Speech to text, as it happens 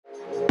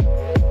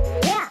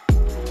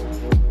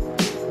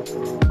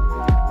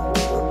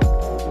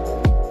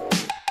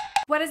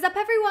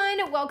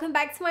welcome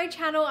back to my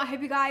channel. I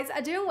hope you guys are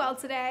doing well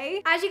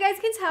today. As you guys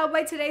can tell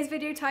by today's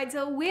video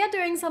title, we are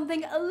doing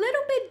something a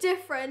little bit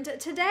different.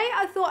 Today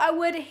I thought I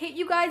would hit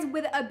you guys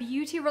with a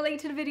beauty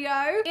related video.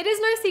 It is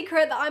no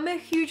secret that I'm a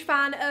huge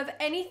fan of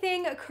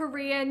anything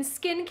Korean,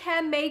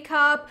 skincare,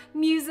 makeup,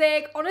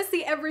 music,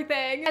 honestly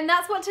everything. And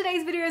that's what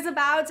today's video is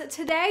about.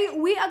 Today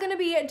we are going to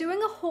be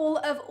doing a haul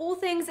of all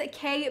things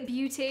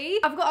K-beauty.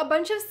 I've got a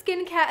bunch of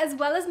skincare as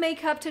well as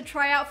makeup to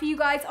try out for you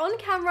guys on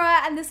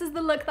camera, and this is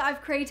the look that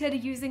I've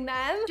created using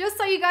them. Just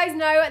so you guys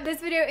know,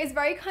 this video is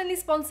very kindly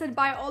sponsored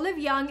by Olive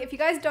Young. If you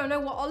guys don't know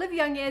what Olive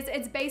Young is,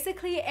 it's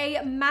basically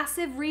a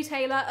massive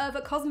retailer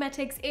of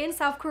cosmetics in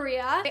South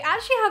Korea. They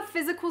actually have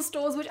physical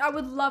stores, which I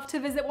would love to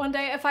visit one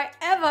day if I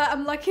ever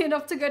am lucky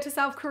enough to go to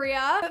South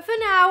Korea. But for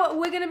now,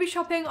 we're going to be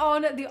shopping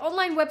on the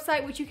online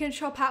website, which you can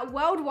shop at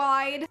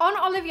worldwide. On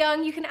Olive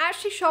Young, you can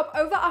actually shop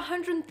over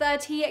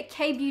 130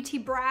 K-beauty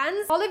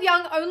brands. Olive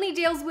Young only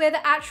deals with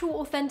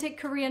actual authentic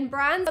Korean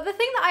brands. But the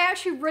thing that I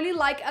actually really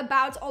like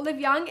about Olive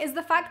Young is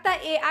the fact that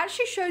it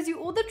actually shows you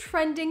all the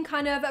trending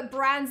kind of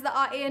brands that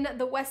are in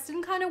the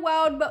Western kind of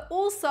world, but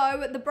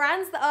also the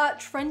brands that are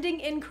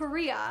trending in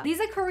Korea. These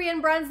are Korean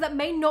brands that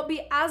may not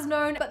be as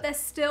known, but they're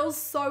still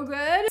so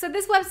good. So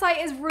this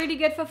website is really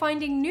good for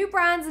finding new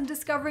brands and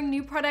discovering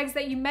new products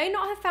that you may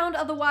not have found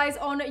otherwise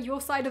on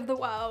your side of the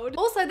world.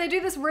 Also, they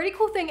do this really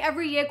cool thing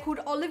every year called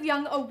Olive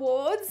Young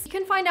Awards. You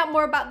can find out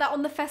more about that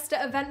on the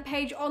FESTA event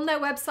page on their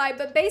website,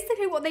 but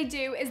basically what they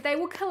do is they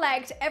will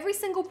collect every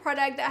single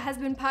product that has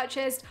been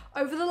purchased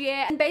over the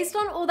year, and based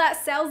on all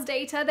that sales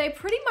data, they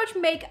pretty much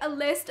make a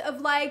list of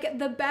like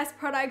the best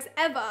products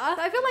ever.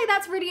 So I feel like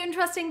that's really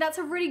interesting. That's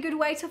a really good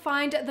way to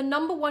find the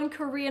 #1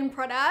 Korean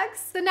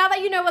products. So now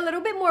that you know a little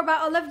bit more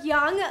about Olive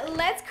Young,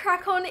 let's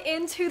crack on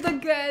into the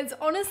goods.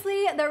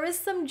 Honestly, there is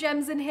some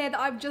gems in here that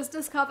I've just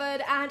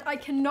discovered and I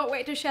cannot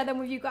wait to share them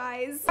with you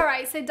guys.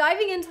 Alright, so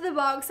diving into the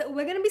box,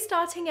 we're going to be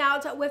starting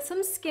out with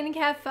some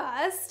skincare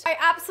first. I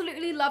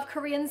absolutely love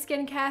Korean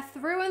skincare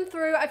through and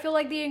through. I feel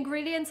like the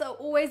ingredients are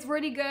always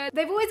really good.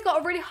 They've always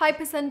got a really high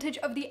percentage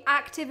of the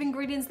active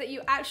ingredients that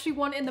you actually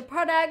want in the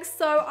products,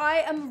 so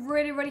I am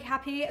really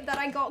happy that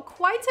I got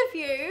quite a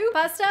few.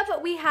 First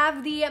up, we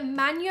have the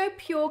Manyo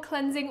Pure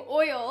Cleansing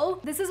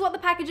Oil. This is what the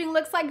packaging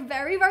looks like.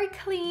 Very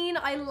clean.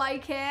 I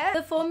like it.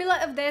 The formula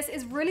of this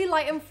is really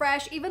light and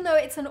fresh. Even though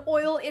it's an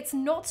oil, it's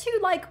not too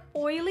like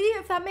oily,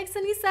 if that makes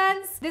any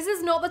sense. This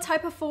is not the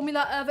type of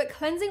formula of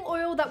cleansing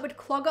oil that would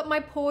clog up my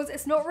pores.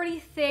 It's not really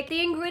thick.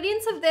 The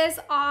ingredients of this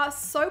are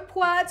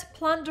soapwort,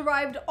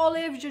 plant-derived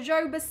olive,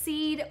 jojoba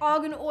seed,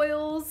 argan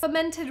oils,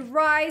 fermented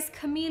rice,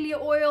 camellia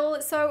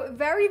oil. So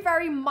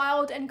very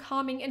mild and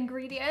calming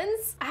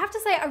ingredients. I have to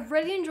say, I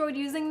really enjoyed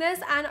using this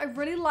and I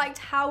really liked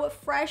how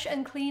fresh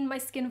and clean my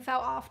skin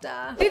felt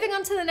after. Moving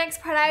on to the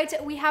next product,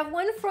 we have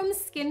one from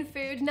Skin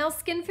Food. Now,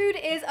 Skin Food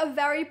is a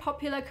very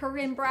popular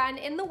Korean brand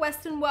in the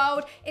Western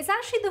world. It's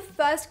actually the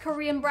first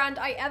Korean brand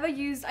I ever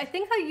used. I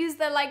think I used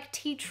their like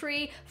tea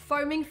tree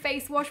foaming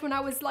face wash when I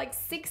was like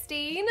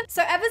 16.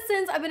 So ever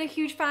since, I've been a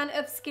huge fan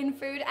of Skin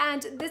Food,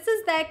 and this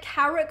is their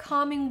carrot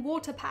calming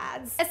water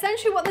pads.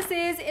 Essentially what this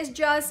is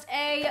just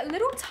a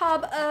little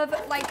tub of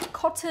like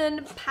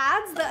cotton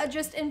pads that are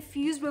just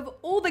infused with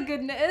all the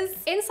goodness.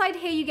 Inside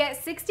here you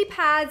get 60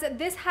 pads.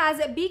 This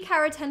has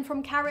B-carotene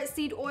from carrot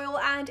seed oil,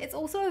 and it's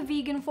also a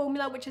vegan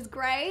formula, which is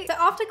great. So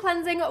after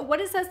cleansing, what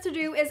it says to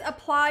do is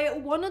apply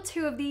 1 or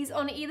 2 of these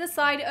on either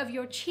side of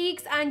your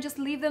cheeks and just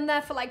leave them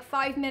there for like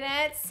 5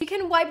 minutes. You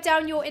can wipe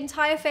down your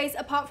entire face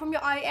apart from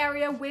your eye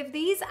area with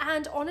these,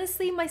 and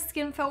honestly my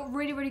skin felt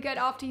really good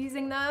after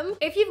using them.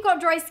 If you've got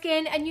dry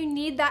skin and you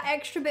need that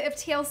extra bit of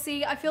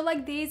TLC, I feel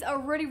like these are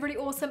really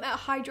awesome at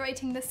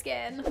hydrating the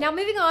skin. Now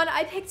moving on,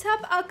 I picked up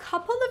a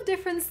couple of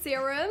different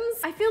serums.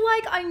 I feel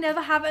like I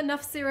never have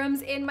enough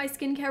serums in my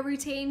skincare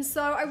routine,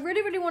 so I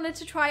really wanted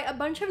to try a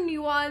bunch of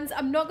new ones.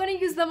 I'm not going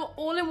to use them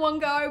all in one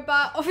go,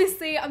 but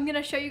obviously I'm going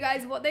to show you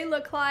guys what they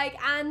look like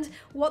and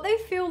what they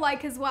feel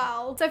like as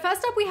well. So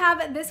first up we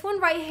have this one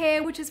right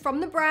here, which is from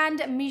the brand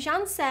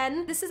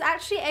Mijansen. This is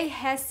actually a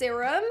hair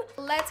serum.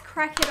 Let's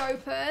crack it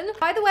open.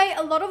 By the way,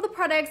 a lot of the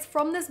products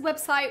from this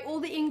website, all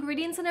the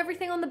ingredients and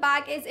everything on the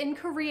back is in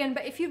Korean,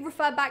 but if you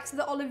refer back to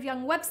the Olive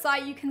Young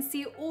website, you can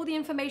see all the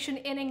information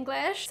in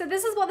English. So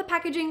this is what the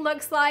packaging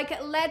looks like.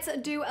 Let's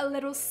do a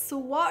little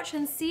swatch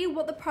and see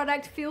what the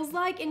product feels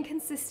like in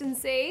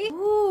consistency.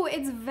 Ooh,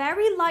 it's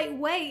very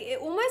lightweight. It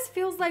almost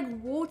feels like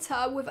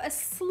water with a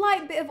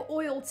slight bit of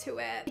oil to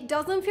it. It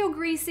doesn't feel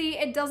greasy,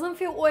 it doesn't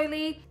feel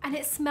oily, and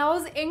it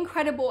smells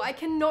incredible. I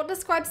cannot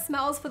describe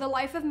smells for the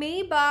life of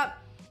me, but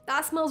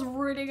that smells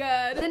really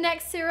good. The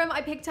next serum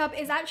I picked up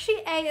is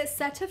actually a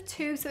set of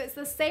 2, so it's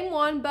the same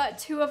one but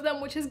 2 of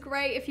them, which is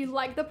great if you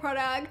like the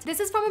product. This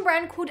is from a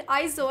brand called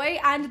Izoi,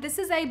 and this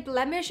is a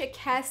blemish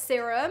care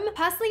serum.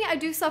 Personally, I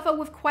do suffer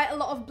with quite a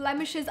lot of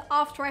blemishes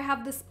after I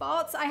have the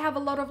spots. I have a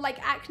lot of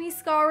like acne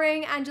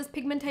scarring and just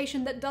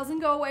pigmentation that doesn't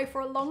go away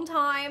for a long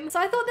time. So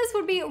I thought this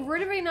would be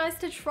really nice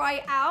to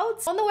try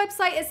out. On the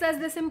website, it says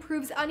this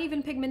improves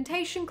uneven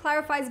pigmentation,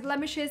 clarifies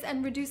blemishes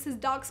and reduces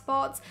dark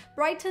spots,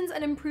 brightens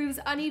and improves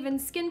uneven uneven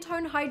skin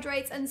tone,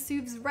 hydrates, and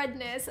soothes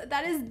redness.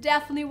 That is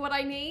definitely what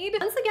I need.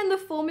 Once again, the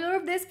formula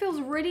of this feels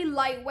really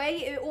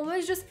lightweight. It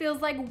almost just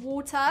feels like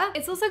water.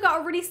 It's also got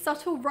a really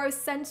subtle rose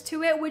scent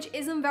to it, which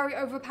isn't very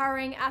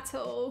overpowering at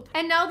all.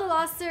 And now the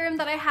last serum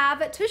that I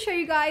have to show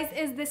you guys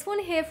is this one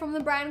here from the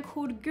brand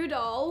called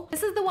Goodall.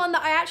 This is the one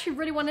that I actually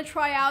really want to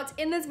try out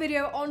in this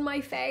video on my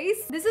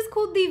face. This is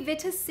called the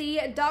Vita C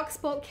Dark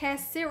Spot Care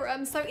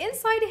Serum. So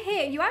inside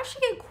here, you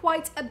actually get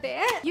quite a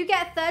bit. You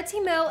get 30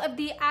 ml of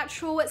the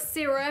actual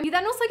serum. You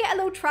then also get a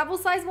little travel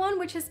size one,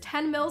 which is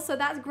 10 ml, so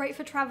that's great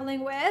for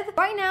traveling with.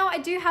 Right now, I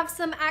do have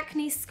some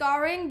acne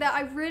scarring that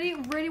I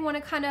really want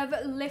to kind of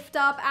lift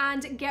up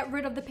and get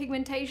rid of the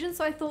pigmentation,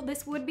 so I thought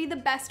this would be the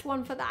best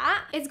one for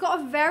that. It's got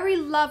a very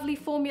lovely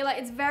formula.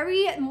 It's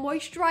very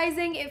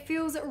moisturizing. It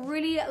feels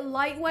really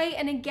lightweight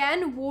and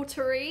again,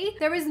 watery.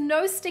 There is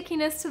no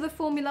stickiness to the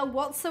formula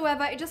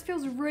whatsoever. It just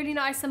feels really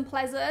nice and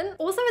pleasant.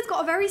 Also, it's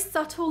got a very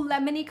subtle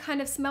lemony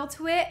kind of smell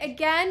to it.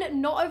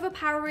 Again, not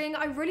overpowering.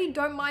 I really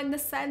don't mind the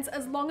scents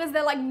as long as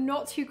they're like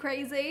not too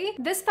crazy.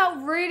 This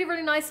felt really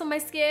nice on my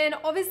skin.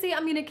 Obviously,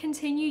 I'm gonna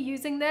continue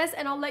using this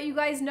and I'll let you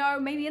guys know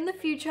maybe in the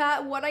future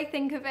what I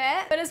think of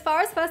it. But as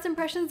far as first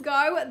impressions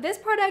go, this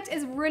product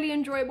is really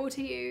enjoyable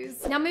to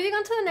use. Now moving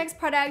on to the next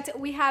product,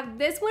 we have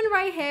this one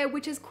right here,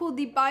 which is called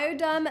the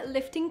Bioderm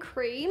Lifting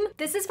Cream.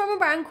 This is from a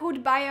brand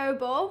called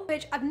Biobo,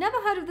 which I've never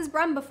heard of this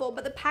brand before,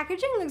 but the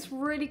packaging looks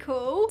really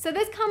cool. So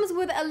this comes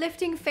with a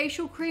lifting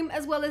facial cream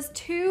as well as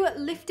 2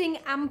 lifting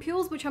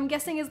ampules, which I'm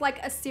guessing is like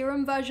a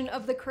serum version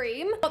of the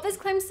cream. What this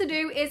claims to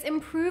do is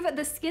improve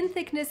the skin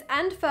thickness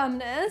and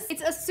firmness.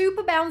 It's a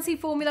super bouncy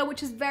formula,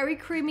 which is very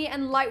creamy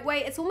and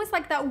lightweight. It's almost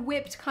like that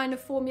whipped kind of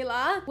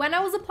formula. When I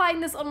was applying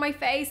this on my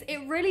face, it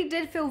really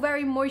did feel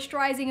very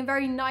moisturizing and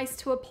very nice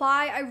to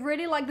apply. I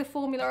really like the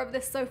formula of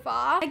this so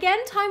far. Again,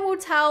 time will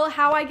tell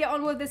how I get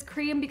on with this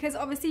cream because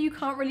obviously you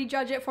can't really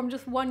judge it from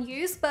just one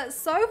use, but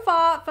so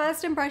far,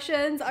 first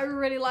impressions, I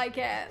really like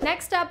it.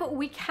 Next up,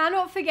 we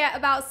cannot forget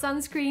about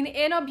sunscreen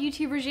in our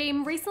beauty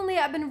regime. Recently,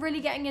 I've been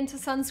really getting into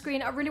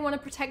sunscreen. I really want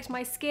to protect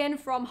my skin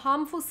from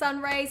harmful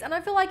sun rays, and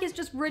I feel like it's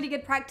just really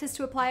good practice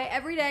to apply it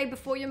every day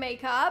before your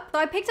makeup. So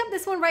I picked up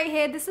this one right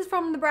here. This is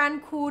from the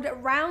brand called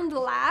Round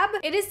Lab.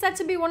 It is said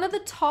to be one of the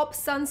top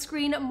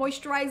sunscreen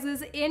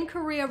moisturizers in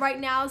Korea right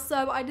now,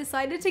 so I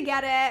decided to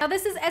get it. Now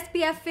this is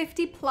SPF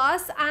 50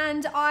 plus,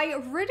 and I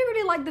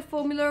really like the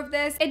formula of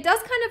this. It does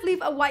kind of leave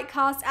a white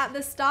cast at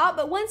the start,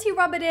 but once you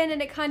rub it in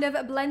and it kind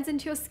of blends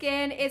into your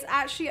skin, it's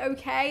actually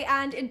okay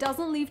and it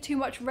doesn't leave too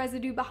much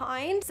residue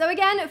behind. So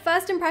again,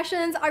 first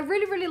impressions, I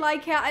really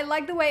like it. I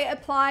like the way it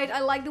applied. I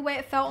like the way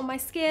it felt on my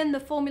skin. The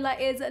formula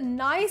is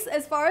nice.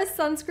 As far as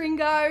sunscreen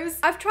goes,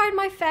 I've tried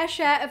my fair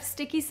share of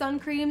sticky sun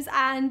creams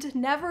and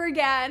never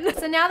again.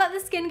 So now that the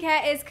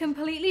skincare is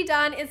completely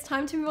done, it's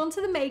time to move on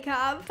to the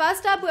makeup.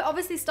 First up, we're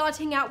obviously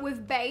starting out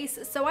with base.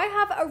 So I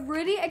have a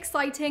really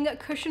exciting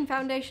cushion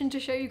foundation to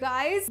show you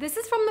guys. This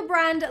is from the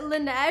brand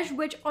Laneige,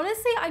 which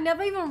honestly, I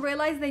never even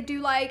realized they do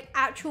like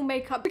actual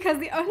makeup because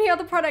the only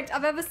other product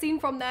I've ever seen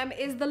from them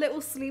is the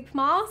little sleep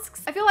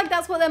masks. I feel like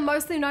that's what they're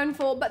mostly known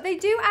for, but they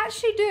do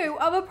actually do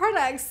other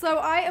products. So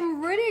I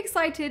am really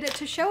excited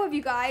to show with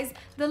you guys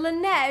the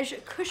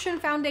Laneige cushion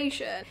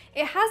foundation.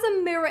 It has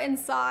a mirror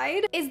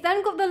inside. It's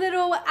then got the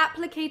little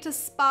applicator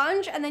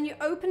sponge, and then you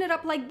open it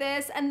up like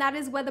this, and that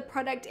is where the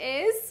product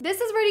is.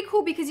 This is really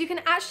cool because you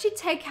can actually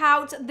take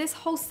out this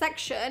whole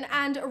section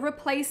and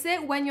replace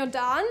it when you're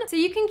done. So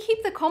you can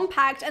keep the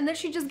compact and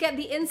literally just get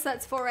the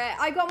inserts for it.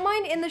 I got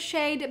mine in the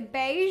shade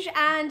beige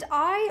and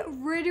I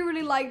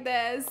really like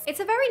this. It's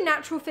a very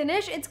natural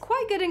finish. It's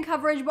quite good in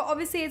coverage, but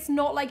obviously it's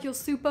not like your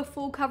super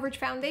full coverage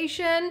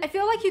foundation. I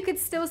feel like you could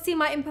still see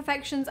my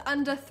imperfections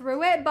under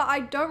through it, but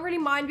I don't really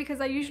mind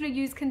because I usually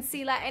use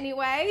concealer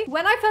anyway.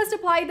 When I first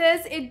applied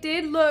this, it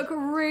did look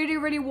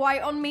really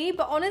white on me,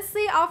 but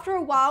honestly, after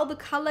a while, the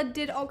color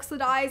did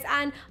oxidize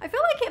and I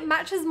feel like it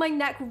matches my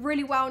neck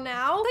really well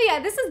now. So yeah,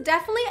 this is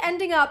definitely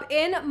ending up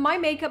in my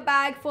makeup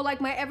bag for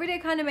like my everyday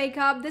kind of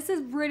makeup. This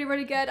is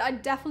really good. I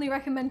definitely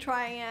recommend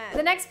trying it.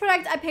 The next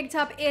product I picked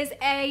up is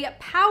a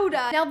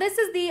powder. Now this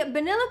is the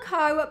Vanilla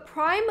Co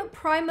Prime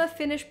Primer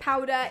Finish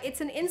Powder.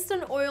 It's an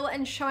instant oil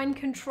and shine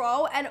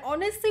control, and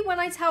honestly, when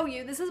I tell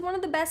you this is one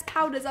of the best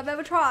powders I've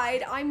ever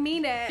tried, I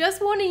mean it.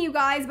 Just warning you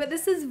guys, but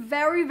this is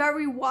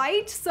very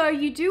white, so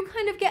you do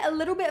kind of get a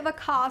little bit of a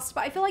cast,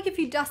 but I feel like if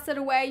you dust it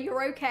away,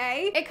 you're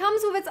okay. It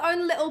comes with its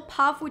own little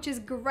puff, which is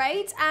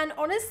great, and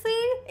honestly,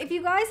 if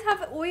you guys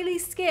have oily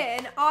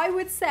skin, I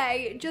would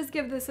say just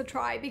give this a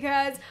try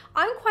because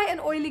I'm quite an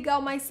oily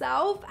girl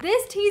myself.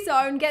 This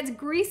T-zone gets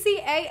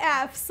greasy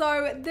AF,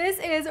 so this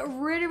is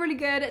really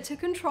good to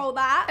control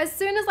that. As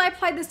soon as I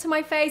apply this to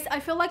my face, I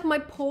feel like my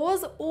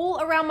pores all all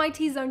around my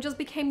T-zone just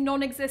became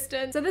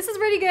non-existent. So this is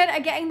really good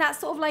at getting that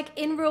sort of like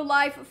in real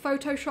life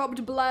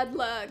photoshopped blurred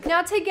look.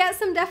 Now to get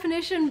some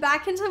definition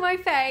back into my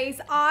face,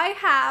 I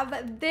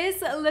have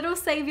this little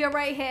savior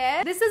right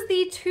here. This is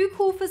the Too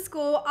Cool for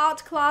School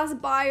art class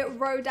by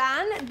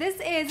Rodan. This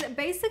is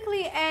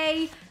basically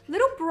a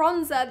little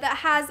bronzer that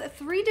has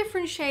 3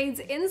 different shades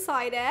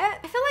inside it.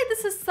 I feel like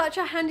this is such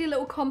a handy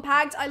little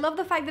compact. I love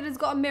the fact that it's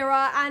got a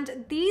mirror,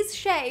 and these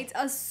shades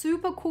are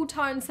super cool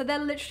tones, so they're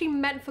literally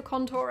meant for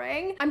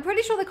contouring. I'm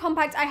pretty sure the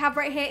compact I have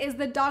right here is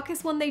the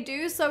darkest one they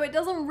do, so it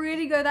doesn't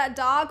really go that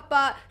dark,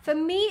 but for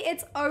me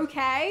it's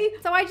okay.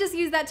 So I just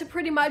use that to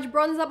pretty much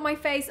bronze up my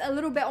face a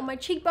little bit on my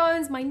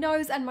cheekbones, my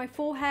nose, and my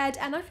forehead,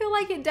 and I feel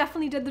like it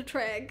definitely did the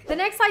trick. The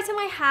next item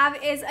I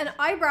have is an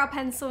eyebrow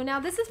pencil. Now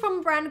this is from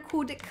a brand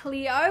called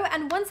Clio,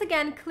 and once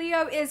again,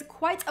 Clio is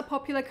quite a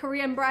popular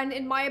Korean brand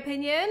in my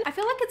opinion. I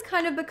feel like it's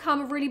kind of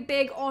become really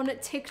big on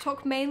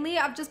TikTok mainly.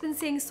 I've just been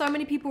seeing so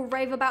many people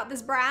rave about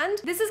this brand.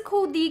 This is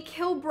called the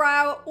Kill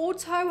Brow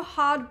Auto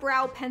Hard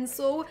Brow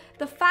Pencil.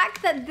 The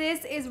fact that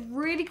this is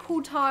really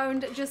cool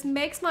toned just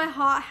makes my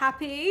heart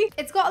happy.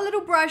 It's got a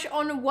little brush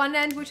on one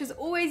end, which is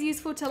always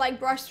useful to like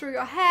brush through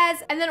your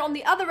hairs, and then on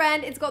the other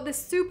end, it's got this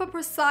super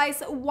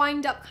precise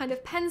wind up kind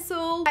of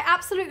pencil. I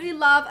absolutely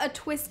love a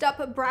twist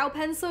up brow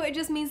pencil. It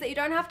just means that you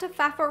don't have to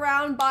faff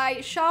around by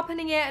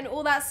sharpening it and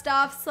all that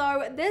stuff.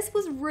 So this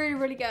was really,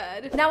 really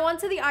good. Now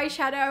onto the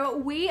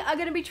eyeshadow. We are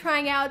going to be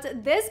trying out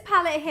this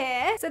palette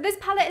here. So this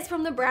palette is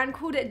from the brand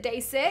called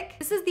Dasic.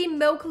 This is the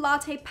Milk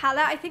Latte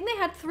palette. I think they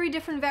had 3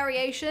 different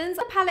variations.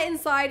 The palette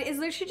inside is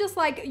literally just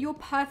like your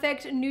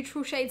perfect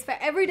neutral shades for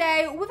every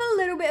day with a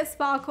little bit of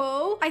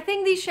sparkle. I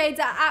think these shades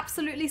are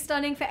absolutely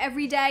stunning for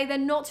every day. They're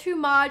not too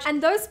much,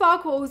 and those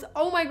sparkles,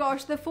 oh my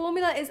gosh, the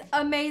formula is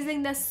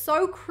amazing. They're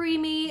so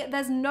creamy.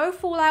 There's no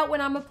fallout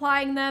when I'm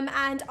applying them,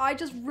 and I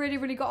just really,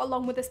 really got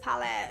along with this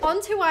palette.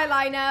 Onto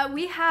eyeliner,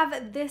 we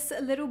have this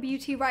little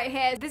beauty right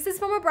here. This is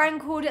from a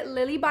brand called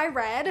Lily by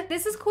Red.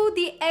 This is called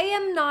the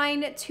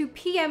AM9 to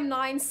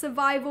PM9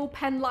 Survival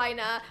Pen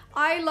Liner.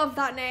 I love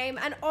that name,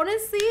 and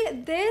honestly,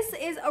 this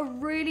is a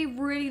really,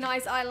 really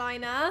nice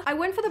eyeliner. I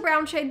went for the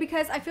brown shade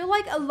because I feel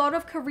like a lot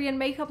of Korean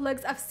makeup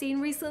looks I've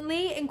seen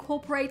recently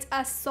incorporate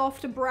a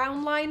soft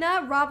brown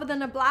liner rather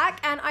than a black,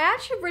 and I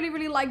actually really,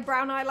 really like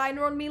brown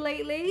eyeliner on me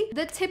lately.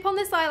 The tip on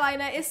this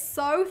eyeliner is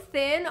so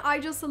thin. I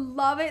just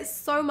love it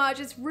so much.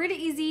 It's really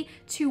easy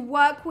to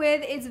work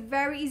with. It's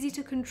very easy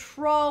to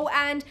control,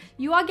 and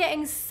you are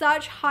getting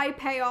such high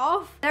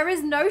payoff. There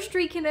is no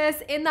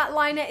streakiness in that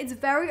liner. It's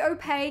very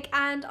opaque,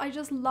 and I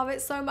just love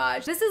it so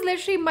much. This is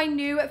literally my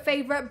new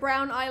favorite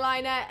brown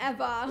eyeliner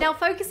ever. Now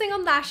focusing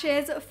on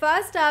lashes,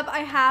 first up I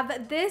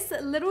have this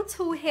little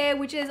tool here,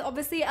 which is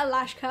obviously a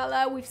lash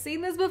curler. We've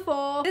seen this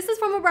before. This is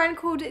from a brand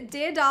called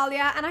Dear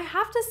Dahlia, and I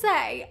have to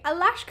say, a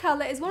lash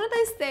curler is one of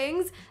those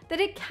things that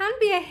it can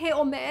be a hit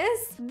or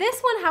miss. This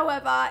one,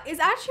 however, is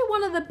actually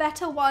one of the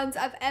better ones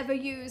I've ever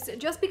used,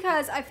 just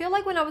because I feel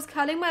like when I was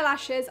curling my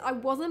lashes, I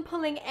wasn't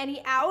pulling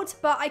any out,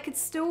 but I could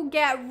still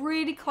get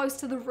really close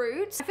to the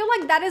root. I feel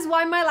like that is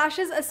why my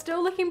lashes are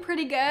still looking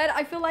pretty good.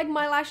 I feel like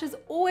my lashes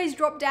always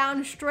drop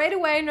down straight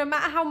away no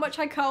matter how much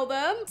I curl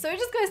them. So it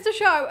just goes to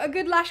show a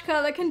good lash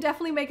curler can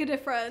definitely make a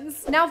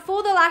difference. Now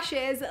for the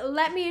lashes,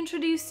 let me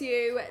introduce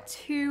you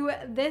to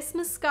this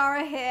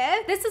mascara here.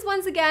 This is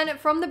once again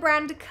from the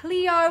brand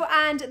Clio,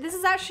 and this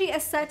is actually a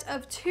set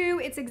of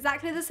 2. It's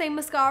exactly the same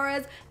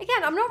mascaras.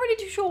 Again, I'm not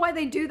really too sure why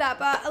they do that,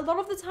 but a lot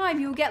of the time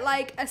you'll get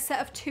like a set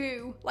of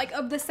 2, like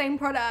of the same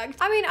product.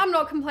 I mean, I'm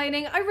not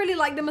complaining. I really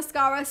like the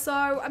mascara, so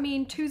I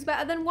mean, 2's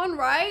better than 1,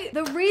 right?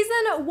 The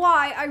reason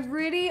why I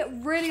really,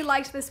 really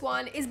liked this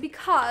one is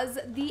because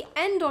the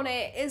end on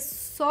it is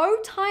so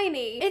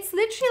tiny. It's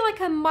literally like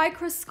a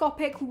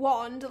microscopic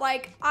wand.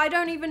 Like, I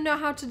don't even know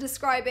how to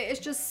describe it. It's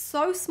just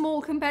so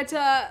small compared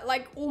to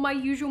like all my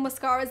usual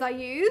mascaras I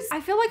use. I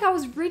feel like I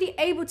was really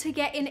able to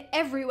get in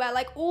everywhere,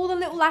 like all the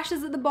little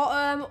lashes at the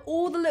bottom,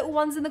 all the little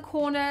ones in the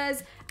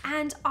corners,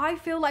 and I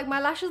feel like my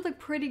lashes look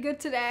pretty good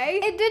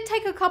today. It did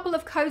take a couple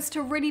of coats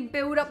to really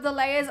build up the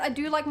layers. I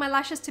do like my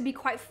lashes to be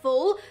quite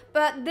full,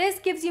 but this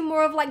gives you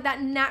more of like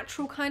that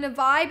natural kind of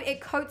vibe.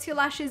 It coats your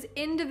lashes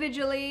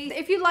individually.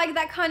 If you like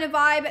that kind of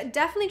vibe,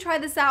 definitely try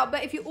this out,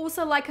 but if you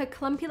also like a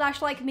clumpy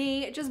lash like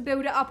me, just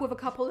build it up with a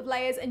couple of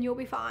layers and you'll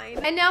be fine.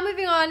 And now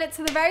moving on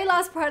to the very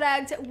last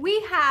product,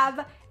 we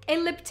have a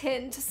lip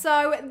tint.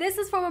 So this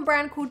is from a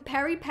brand called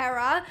Peri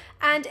Pera,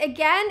 and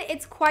again,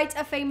 it's quite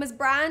a famous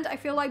brand, I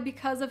feel like,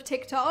 because of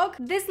TikTok.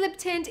 This lip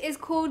tint is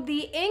called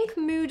the Ink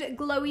Mood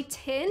Glowy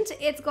Tint.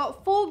 It's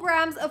got 4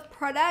 grams of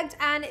product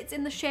and it's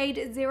in the shade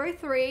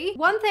 03.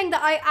 One thing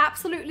that I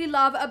absolutely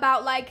love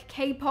about like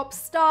K-pop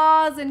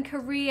stars and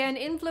Korean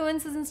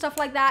influencers and stuff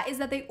like that is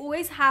that they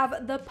always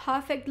have the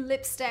perfect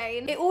lip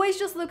stain. It always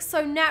just looks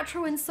so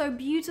natural and so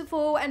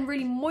beautiful and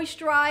really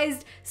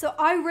moisturized, so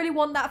I really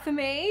want that for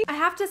me. I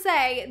have to to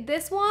say,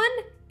 this one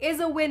is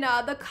a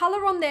winner. The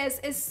color on this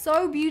is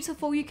so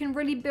beautiful. You can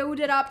really build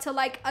it up to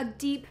like a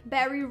deep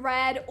berry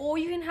red, or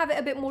you can have it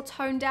a bit more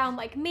toned down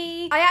like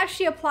me. I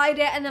actually applied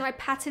it and then I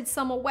patted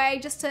some away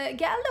just to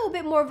get a little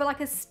bit more of a, like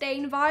a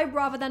stain vibe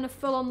rather than a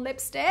full-on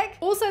lipstick.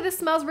 Also, this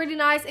smells really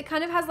nice. It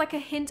kind of has like a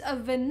hint of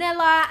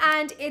vanilla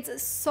and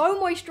it's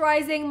so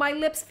moisturizing. My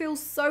lips feel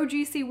so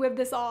juicy with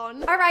this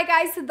on. All right,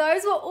 guys, so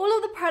those were all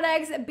of the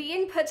products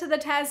being put to the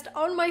test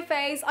on my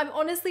face. I'm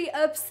honestly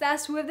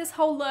obsessed with this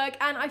whole look,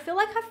 and I feel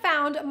like I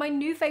found my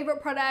new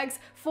favorite products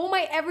for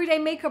my everyday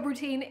makeup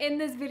routine in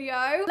this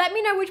video. Let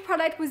me know which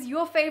product was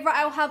your favorite.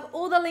 I'll have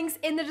all the links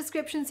in the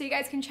description so you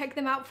guys can check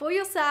them out for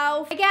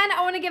yourself. Again,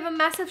 I want to give a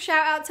massive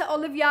shout out to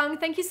Olive Young.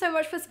 Thank you so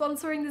much for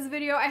sponsoring this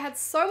video. I had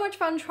so much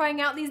fun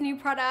trying out these new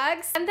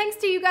products. And thanks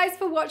to you guys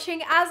for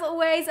watching. As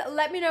always,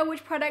 let me know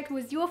which product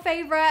was your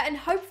favorite, and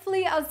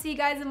hopefully I'll see you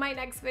guys in my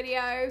next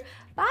video.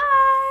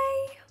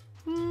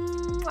 Bye!